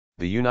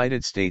The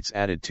United States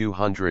added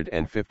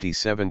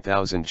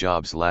 257,000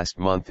 jobs last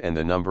month, and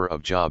the number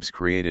of jobs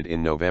created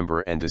in November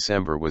and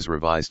December was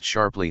revised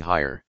sharply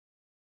higher.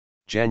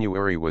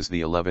 January was the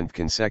 11th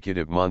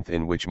consecutive month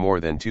in which more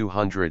than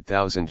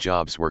 200,000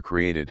 jobs were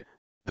created,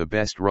 the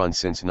best run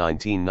since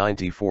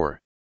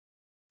 1994.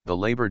 The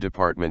Labor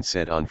Department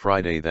said on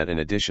Friday that an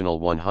additional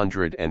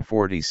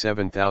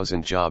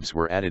 147,000 jobs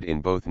were added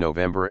in both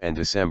November and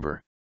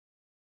December.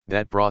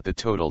 That brought the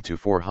total to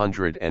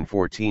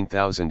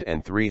 414,000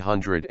 and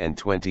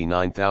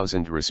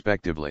 329,000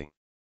 respectively.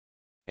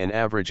 An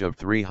average of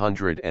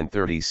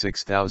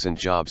 336,000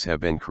 jobs have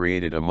been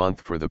created a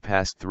month for the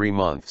past 3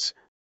 months,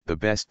 the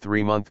best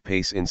 3-month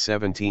pace in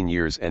 17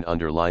 years, and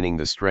underlining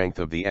the strength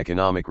of the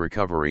economic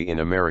recovery in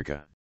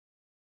America.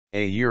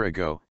 A year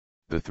ago,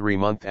 the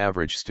 3-month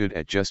average stood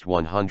at just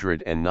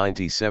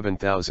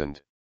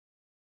 197,000.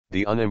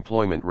 The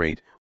unemployment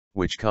rate,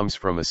 which comes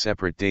from a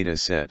separate data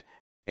set,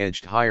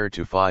 edged higher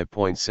to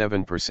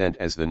 5.7%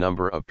 as the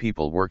number of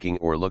people working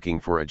or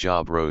looking for a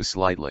job rose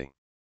slightly.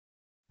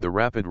 The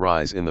rapid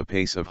rise in the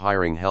pace of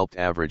hiring helped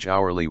average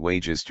hourly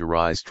wages to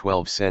rise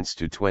 12 cents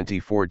to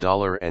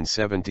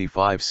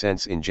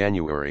 $24.75 in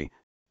January,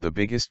 the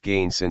biggest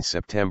gain since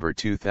September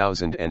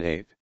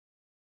 2008.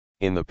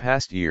 In the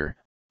past year,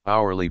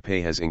 hourly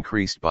pay has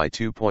increased by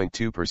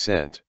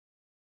 2.2%.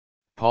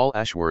 Paul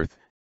Ashworth,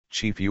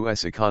 chief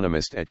U.S.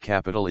 economist at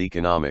Capital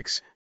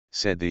Economics,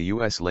 said the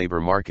U.S.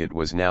 labor market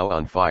was now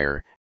on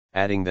fire,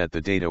 adding that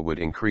the data would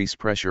increase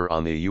pressure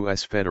on the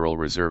U.S. Federal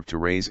Reserve to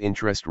raise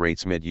interest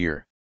rates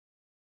mid-year.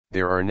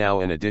 There are now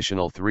an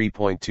additional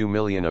 3.2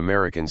 million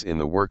Americans in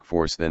the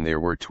workforce than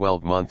there were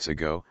 12 months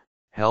ago,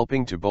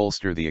 helping to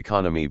bolster the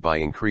economy by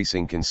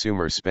increasing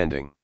consumer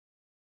spending.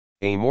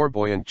 A more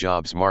buoyant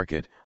jobs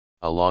market,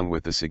 along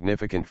with the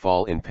significant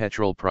fall in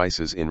petrol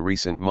prices in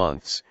recent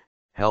months,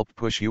 helped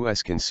push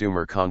U.S.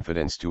 consumer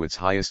confidence to its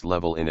highest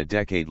level in a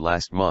decade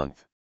last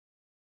month.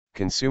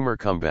 Consumer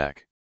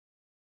comeback.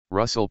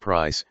 Russell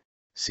Price,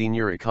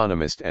 senior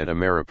economist at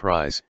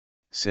Ameriprise,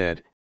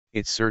 said,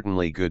 "It's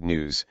certainly good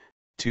news.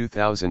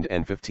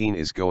 2015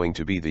 is going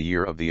to be the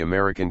year of the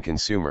American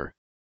consumer.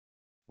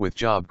 With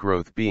job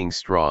growth being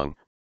strong,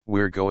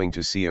 we're going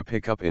to see a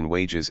pickup in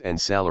wages and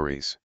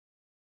salaries."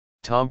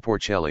 Tom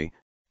Porcelli,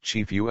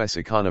 chief U.S.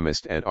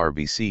 economist at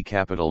RBC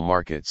Capital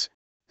Markets,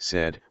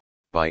 said,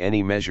 "By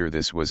any measure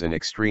this was an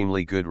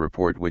extremely good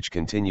report which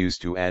continues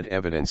to add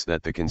evidence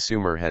that the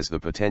consumer has the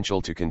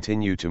potential to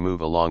continue to move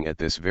along at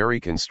this very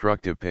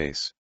constructive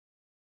pace."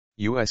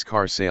 U.S.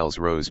 car sales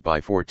rose by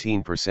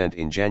 14%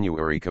 in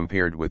January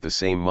compared with the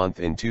same month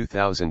in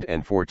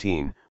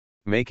 2014,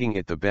 making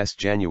it the best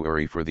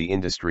January for the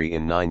industry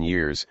in 9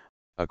 years,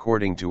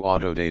 according to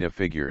Autodata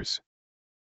figures.